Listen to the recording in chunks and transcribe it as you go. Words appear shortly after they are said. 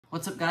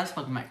What's up, guys?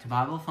 Welcome back to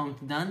Bible Fun with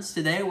the Duns.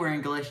 Today we're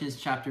in Galatians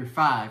chapter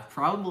 5,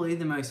 probably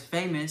the most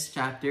famous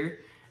chapter,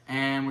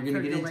 and we're going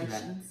to get into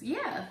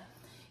that.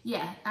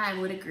 Yeah, I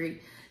would agree.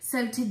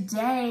 So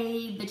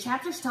today, the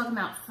chapter's talking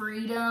about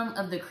freedom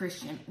of the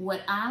Christian.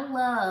 What I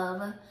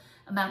love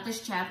about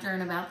this chapter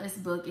and about this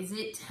book is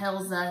it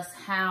tells us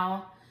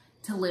how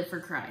to live for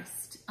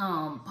Christ.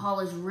 Paul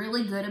is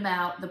really good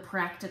about the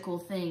practical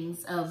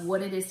things of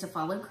what it is to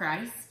follow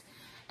Christ.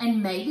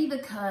 And maybe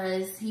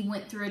because he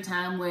went through a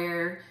time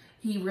where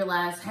he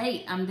realized,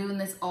 hey, I'm doing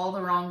this all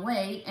the wrong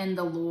way, and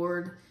the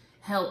Lord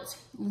helped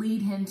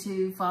lead him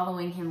to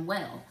following him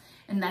well.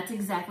 And that's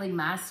exactly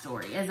my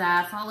story. As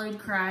I followed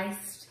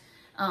Christ,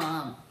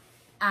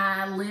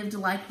 I lived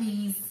like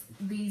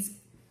these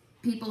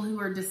people who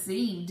are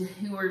deceived,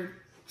 who are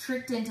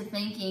tricked into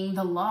thinking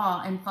the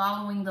law and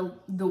following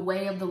the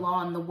way of the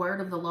law and the word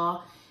of the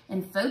law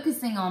and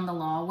focusing on the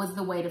law was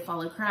the way to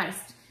follow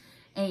Christ.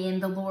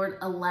 And the Lord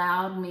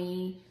allowed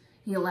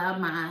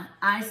my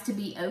eyes to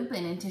be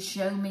open and to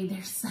show me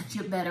there's such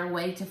a better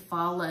way to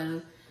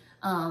follow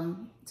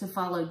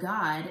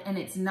God. And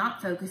it's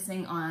not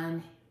focusing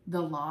on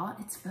the law,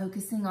 it's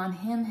focusing on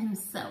him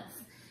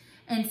himself.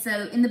 And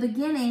so in the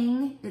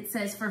beginning, it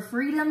says, "For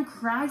freedom,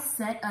 Christ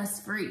set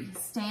us free.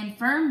 Stand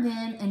firm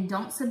then and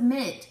don't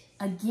submit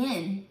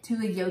again to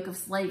a yoke of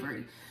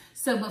slavery."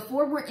 So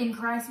before we're in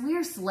Christ, we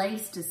are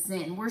slaves to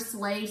sin. We're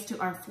slaves to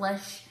our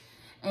flesh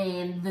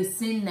and the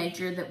sin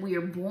nature that we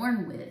are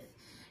born with.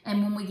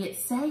 And when we get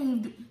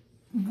saved,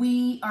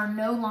 we are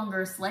no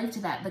longer a slave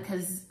to that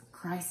because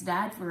Christ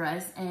died for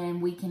us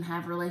and we can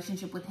have a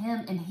relationship with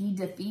him, and he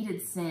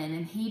defeated sin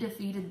and he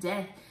defeated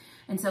death.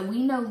 And so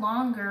we no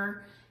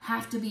longer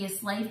have to be a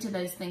slave to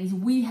those things.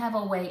 We have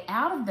a way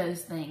out of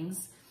those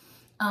things.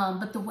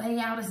 But the way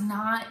out is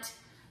not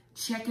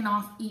checking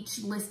off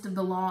each list of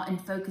the law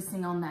and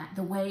focusing on that.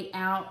 The way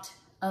out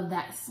of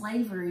that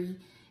slavery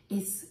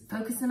is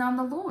focusing on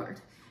the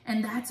Lord.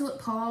 And that's what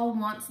Paul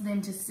wants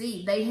them to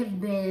see. They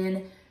have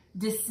been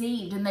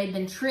deceived and they've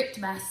been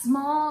tricked by a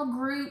small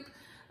group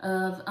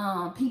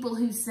of people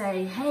who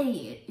say,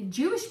 hey,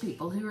 Jewish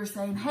people who are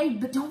saying, hey,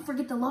 but don't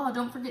forget the law,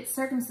 don't forget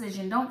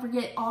circumcision, don't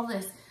forget all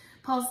this.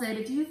 Paul said,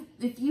 if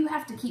you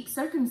have to keep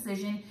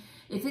circumcision,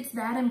 if it's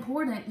that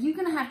important, you're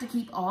going to have to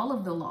keep all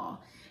of the law.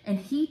 And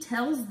he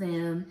tells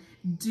them,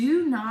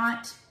 do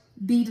not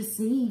be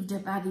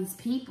deceived by these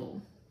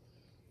people.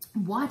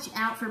 Watch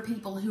out for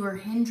people who are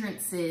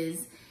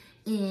hindrances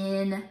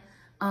in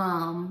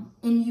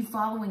you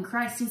following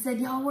Christ. He said,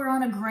 y'all were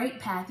on a great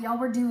path. Y'all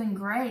were doing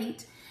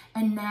great.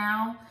 And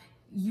now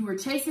you were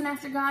chasing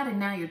after God, and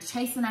now you're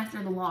chasing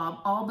after the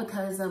law, all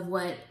because of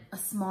what a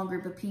small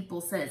group of people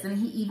says. And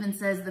he even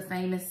says the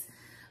famous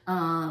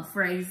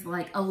phrase,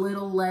 like, a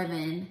little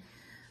leaven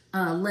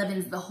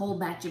leavens the whole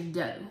batch of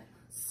dough.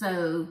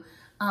 So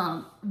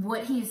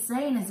what he's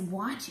saying is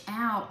watch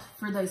out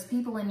for those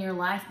people in your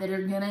life that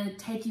are going to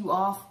take you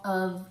off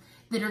of,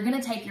 that are going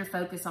to take your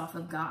focus off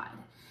of God.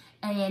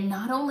 And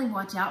not only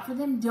watch out for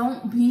them,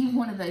 don't be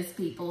one of those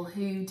people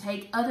who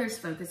take others'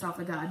 focus off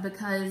of God,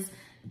 because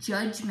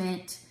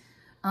judgment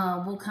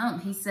will come.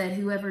 He said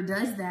whoever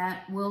does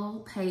that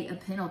will pay a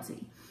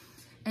penalty.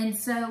 And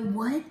so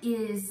what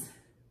is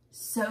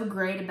so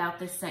great about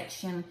this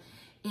section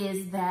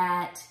is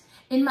that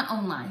in my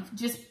own life,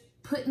 just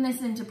putting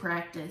this into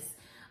practice,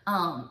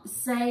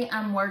 say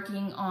I'm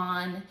working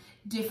on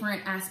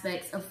different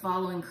aspects of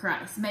following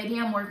Christ. Maybe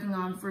I'm working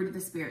on fruit of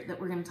the Spirit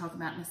that we're going to talk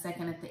about in a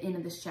second at the end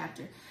of this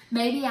chapter.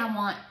 Maybe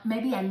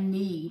I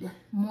need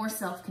more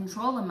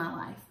self-control in my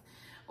life.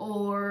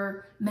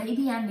 Or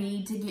maybe I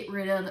need to get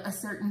rid of a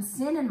certain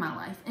sin in my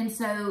life. And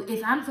so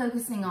if I'm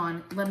focusing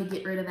on, let me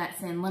get rid of that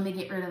sin, let me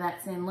get rid of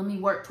that sin, let me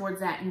work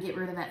towards that and get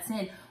rid of that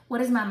sin, what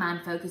is my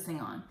mind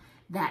focusing on?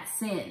 That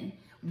sin,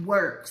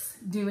 works,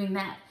 doing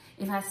that.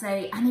 If I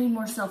say, I need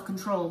more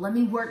self-control, let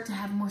me work to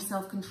have more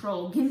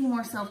self-control, give me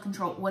more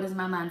self-control, what is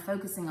my mind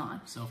focusing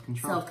on?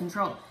 Self-control.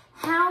 Self-control.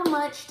 How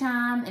much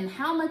time and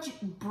how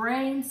much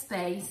brain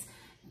space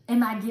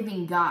am I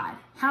giving God?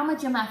 How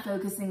much am I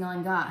focusing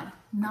on God?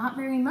 Not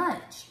very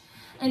much.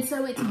 And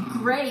so it's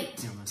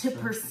great to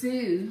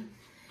pursue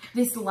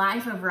this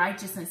life of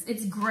righteousness.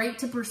 It's great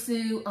to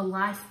pursue a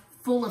life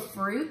full of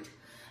fruit,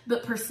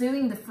 but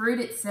pursuing the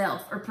fruit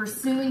itself, or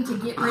pursuing to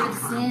get rid of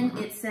sin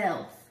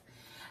itself,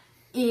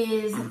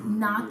 is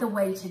not the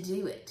way to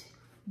do it.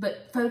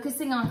 But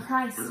focusing on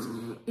Christ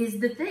is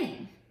the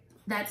thing.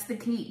 That's the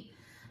key.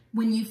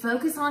 When you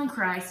focus on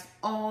Christ,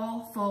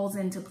 all falls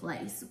into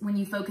place. When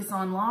you focus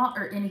on law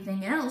or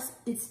anything else,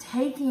 it's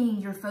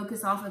taking your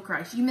focus off of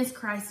Christ. You miss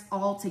Christ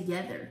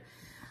altogether.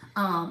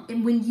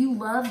 And when you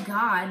love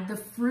God, the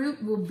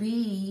fruit will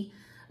be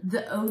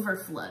the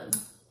overflow.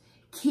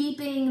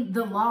 Keeping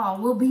the law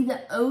will be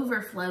the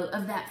overflow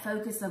of that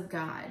focus of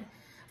God.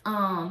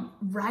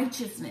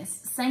 Righteousness,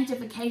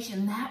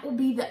 sanctification, that will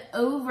be the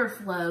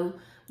overflow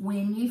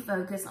when you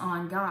focus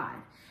on God.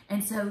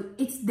 And so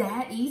it's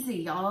that easy,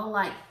 y'all.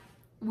 Like,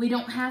 we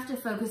don't have to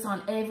focus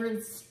on every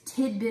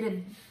tidbit of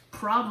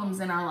problems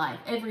in our life,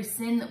 every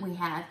sin that we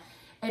have,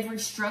 every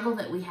struggle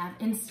that we have.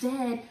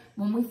 Instead,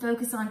 when we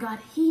focus on God,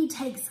 He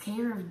takes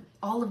care of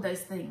all of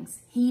those things.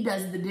 He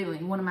does the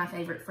doing, one of my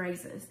favorite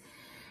phrases.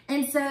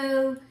 And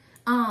so,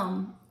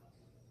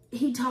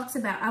 he talks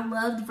about, I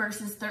loved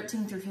verses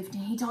 13 through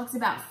 15. He talks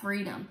about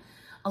freedom.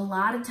 A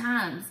lot of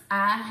times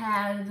I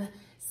have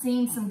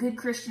seen some good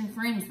Christian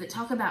friends that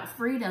talk about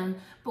freedom,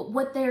 but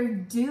what they're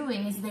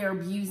doing is they're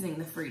abusing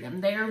the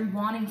freedom. They're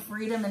wanting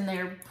freedom and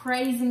they're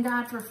praising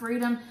God for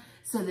freedom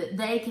so that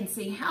they can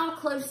see how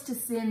close to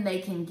sin they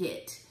can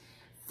get.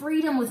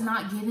 Freedom was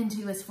not given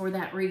to us for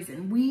that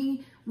reason.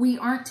 We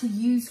aren't to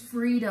use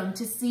freedom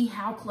to see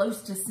how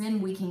close to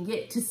sin we can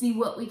get, to see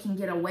what we can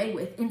get away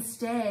with.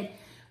 Instead,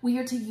 we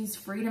are to use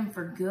freedom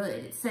for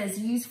good. It says,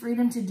 use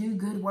freedom to do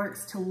good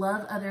works, to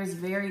love others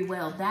very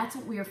well. That's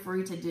what we are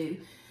free to do.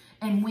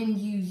 And when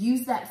you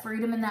use that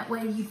freedom in that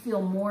way, you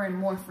feel more and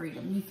more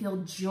freedom. You feel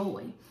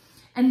joy.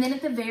 And then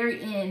at the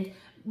very end,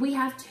 we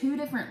have two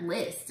different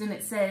lists. And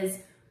it says,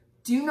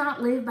 do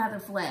not live by the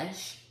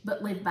flesh,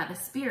 but live by the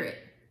Spirit.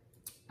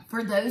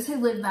 For those who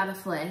live by the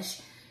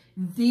flesh,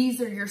 these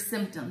are your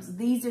symptoms.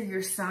 These are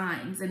your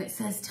signs. And it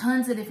says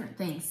tons of different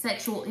things.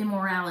 Sexual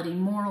immorality,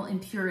 moral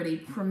impurity,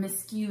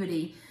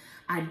 promiscuity,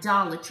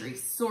 idolatry,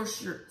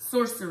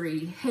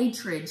 sorcery,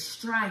 hatred,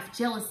 strife,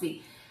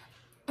 jealousy.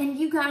 And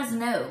you guys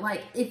know,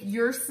 like, if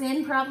your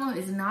sin problem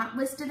is not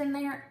listed in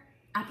there,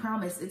 I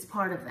promise it's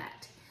part of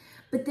that.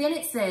 But then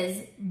it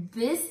says,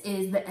 this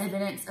is the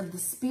evidence of the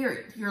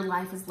Spirit. Your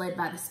life is led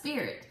by the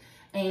Spirit.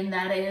 And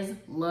that is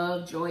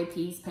love, joy,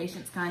 peace,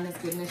 patience, kindness,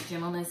 goodness,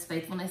 gentleness,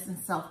 faithfulness, and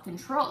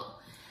self-control.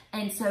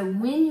 And so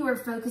when you are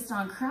focused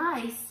on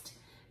Christ,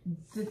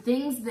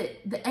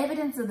 the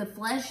evidence of the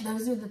flesh,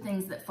 those are the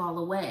things that fall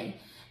away.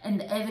 And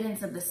the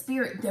evidence of the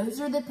Spirit, those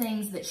are the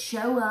things that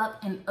show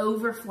up and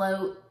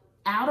overflow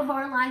out of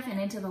our life and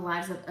into the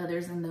lives of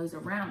others and those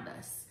around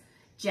us.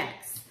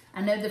 Jax,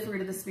 I know the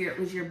fruit of the Spirit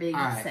was your big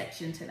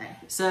section today.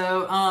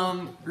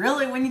 So,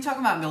 really, when you talk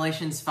about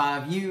Galatians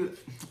 5,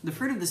 the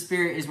fruit of the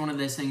Spirit is one of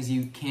those things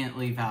you can't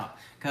leave out.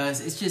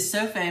 Because it's just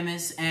so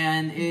famous,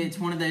 and it's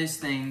one of those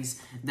things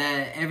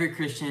that every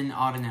Christian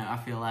ought to know, I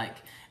feel like.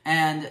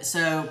 And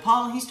so,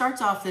 Paul, he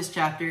starts off this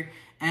chapter,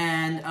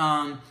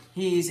 and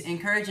he's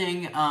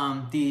encouraging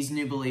these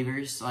new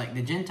believers, like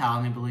the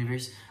Gentile new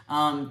believers,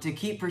 to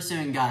keep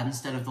pursuing God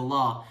instead of the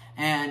law.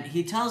 And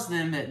he tells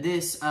them that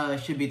this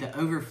should be the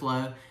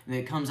overflow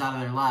that comes out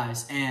of their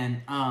lives.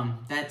 And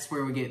that's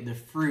where we get the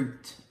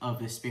fruit of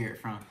the Spirit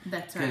from.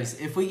 That's right. Because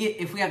if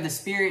we have the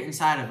Spirit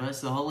inside of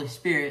us, the Holy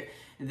Spirit,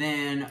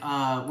 then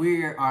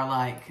we are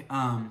like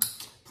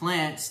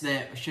plants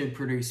that should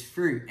produce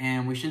fruit.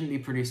 And we shouldn't be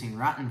producing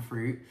rotten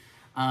fruit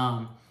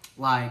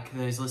like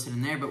those listed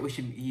in there, but we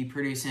should be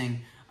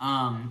producing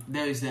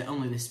those that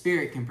only the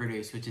Spirit can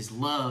produce, which is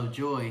love,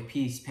 joy,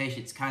 peace,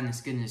 patience,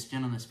 kindness, goodness,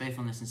 gentleness,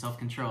 faithfulness, and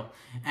self-control.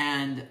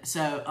 And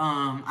so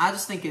I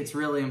just think it's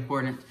really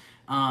important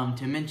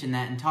to mention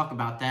that and talk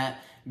about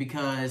that,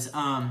 because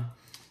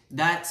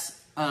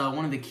that's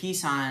one of the key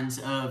signs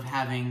of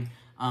having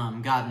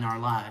God in our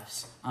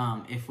lives,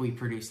 if we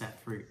produce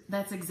that fruit.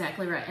 That's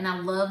exactly right. And I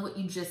love what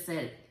you just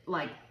said,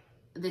 like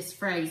this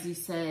phrase you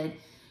said,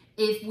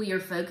 if we are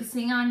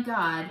focusing on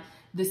God,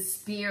 the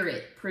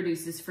Spirit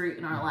produces fruit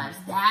in our lives.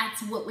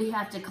 That's what we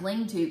have to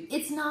cling to.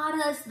 It's not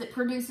us that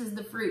produces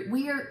the fruit.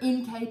 We are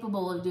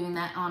incapable of doing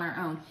that on our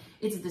own.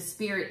 It's the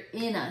Spirit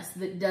in us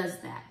that does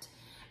that.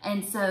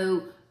 And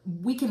so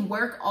we can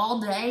work all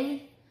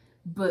day,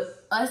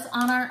 but us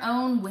on our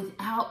own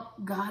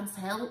without God's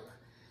help,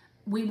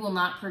 we will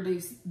not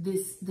produce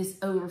this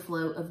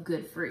overflow of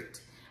good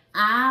fruit.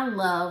 I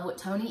love what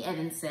Tony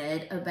Evans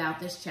said about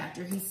this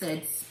chapter. He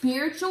said,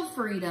 spiritual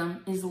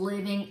freedom is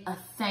living a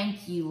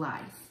thank you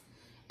life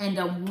and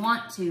a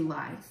want to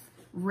life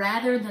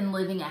rather than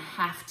living a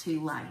have to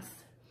life.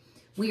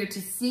 We are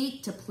to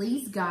seek to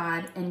please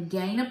God and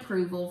gain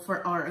approval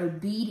for our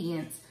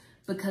obedience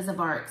because of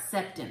our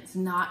acceptance,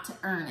 not to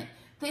earn it.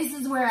 This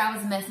is where I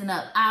was messing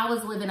up. I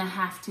was living a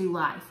have to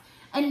life,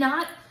 and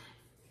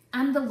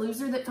I'm the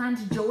loser that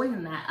finds joy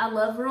in that. I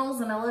love rules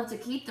and I love to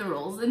keep the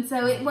rules. And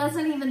so it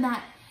wasn't even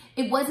that,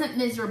 it wasn't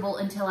miserable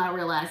until I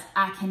realized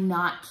I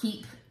cannot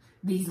keep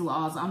these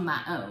laws on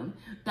my own.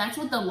 That's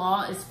what the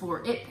law is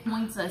for. It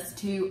points us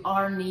to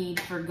our need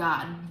for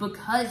God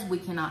because we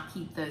cannot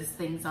keep those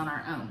things on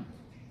our own.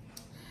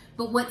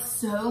 But what's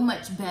so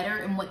much better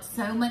and what's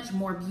so much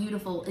more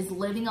beautiful is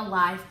living a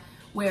life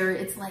where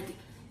it's like,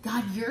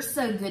 God, you're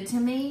so good to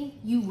me.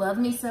 You love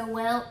me so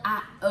well.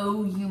 I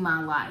owe you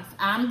my life.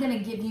 I'm going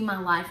to give you my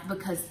life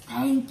because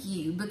thank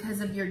you, because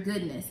of your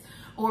goodness,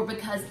 or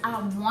because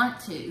I want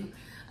to.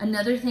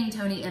 Another thing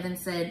Tony Evans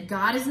said,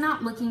 God is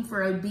not looking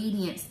for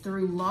obedience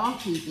through law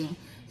keeping.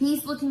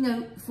 He's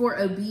looking for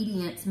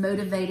obedience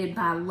motivated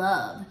by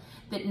love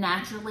that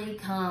naturally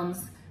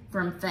comes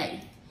from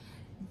faith.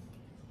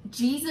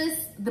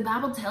 Jesus, the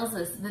Bible tells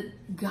us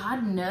that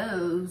God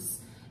knows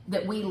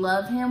that we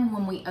love him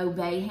when we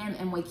obey him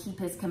and we keep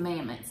his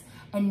commandments,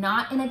 and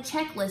not in a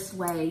checklist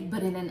way,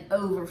 but in an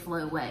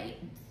overflow way,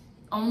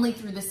 only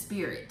through the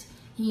Spirit.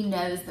 He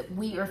knows that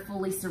we are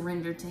fully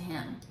surrendered to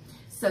him.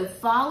 So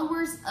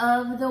followers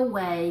of the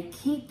way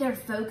keep their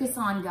focus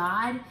on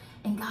God,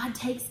 and God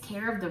takes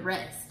care of the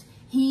rest.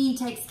 He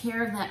takes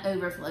care of that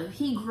overflow.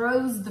 He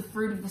grows the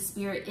fruit of the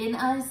Spirit in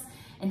us,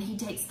 and he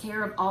takes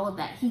care of all of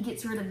that. He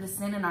gets rid of the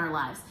sin in our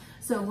lives.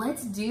 So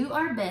let's do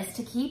our best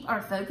to keep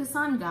our focus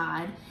on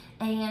God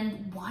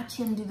and watch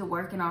him do the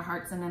work in our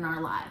hearts and in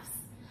our lives.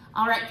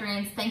 All right,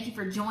 friends, thank you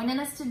for joining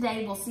us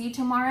today. We'll see you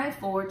tomorrow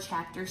for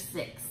chapter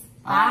 6.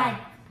 Bye.